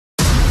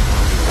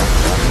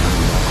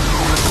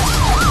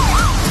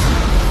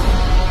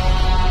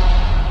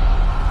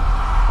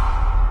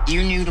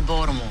You're new to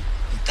Baltimore.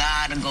 You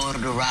gotta go to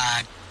the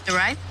ride. The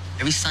ride?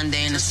 Every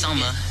Sunday in the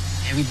summer,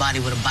 everybody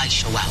with a bike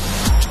show out.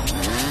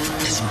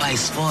 This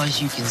bike's far as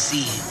you can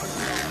see it.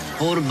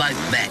 Hold the bike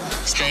back,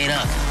 straight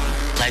up,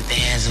 like the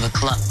hands of a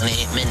clock when it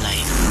hit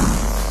midnight.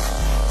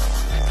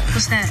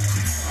 What's that?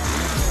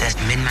 That's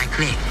the Midnight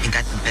Click. We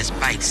got the best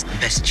bikes, the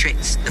best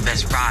tricks, the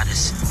best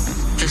riders.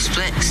 It's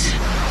Flex,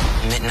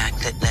 Midnight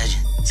Click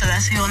legend. So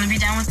that's who you want to be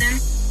down with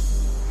then?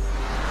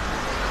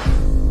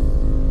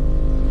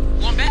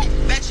 One bet?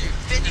 Bet you,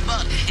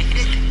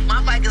 $50.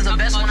 My bike is the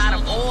best one out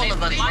of all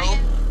of us, bro.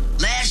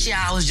 Last year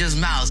I was just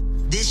Mouse.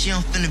 This year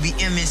I'm finna be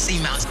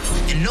MNC Mouse,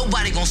 and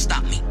nobody gonna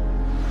stop me.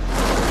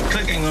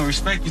 Click ain't gonna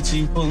respect you till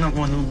you pulling up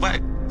on a new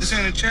bike. This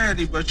ain't a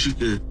charity, but you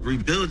could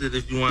rebuild it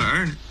if you want to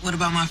earn it. What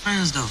about my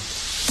friends, though?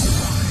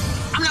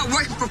 I'm not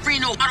working for free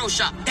in no auto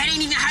shop. That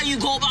ain't even how you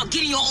go about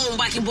getting your own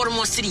bike in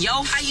Baltimore City,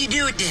 yo. How you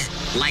do it then?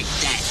 Like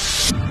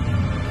that.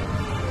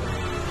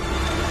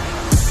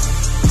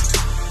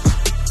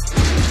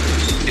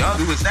 Y'all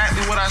do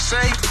exactly what I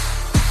say,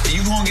 and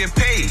you gonna get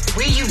paid.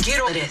 Where you get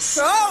all this?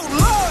 Oh,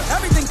 Lord,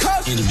 everything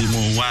costs. You need to be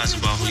more wise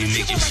about who you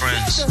make your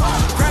friends.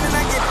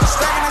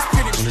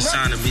 When it's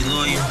time to be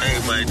loyal,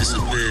 everybody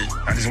disappears.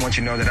 I just want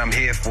you to know that I'm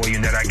here for you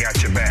and that I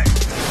got your back.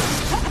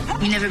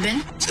 You never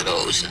been? To the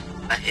ocean.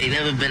 I ain't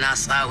never been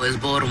outside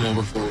West Baltimore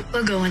before.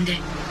 We'll go one day.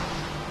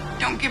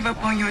 Don't give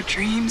up on your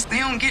dreams. They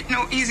don't get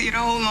no easier to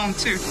hold on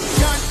to.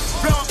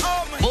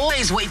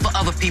 Boys wait for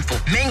other people.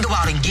 Men go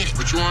out and get it.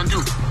 What you wanna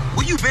do?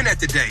 Where you been at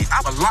today?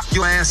 I will lock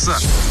your ass up.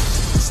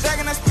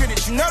 Stacking that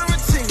spinach, you know the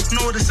routine. You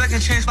know what a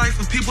second chance like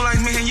for people like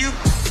me and you?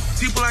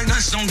 People like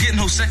us don't get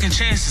no second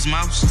chances,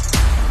 Mouse.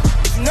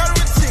 You know the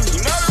routine,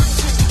 you know the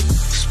routine.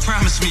 Just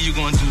promise me you're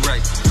gonna do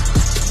right.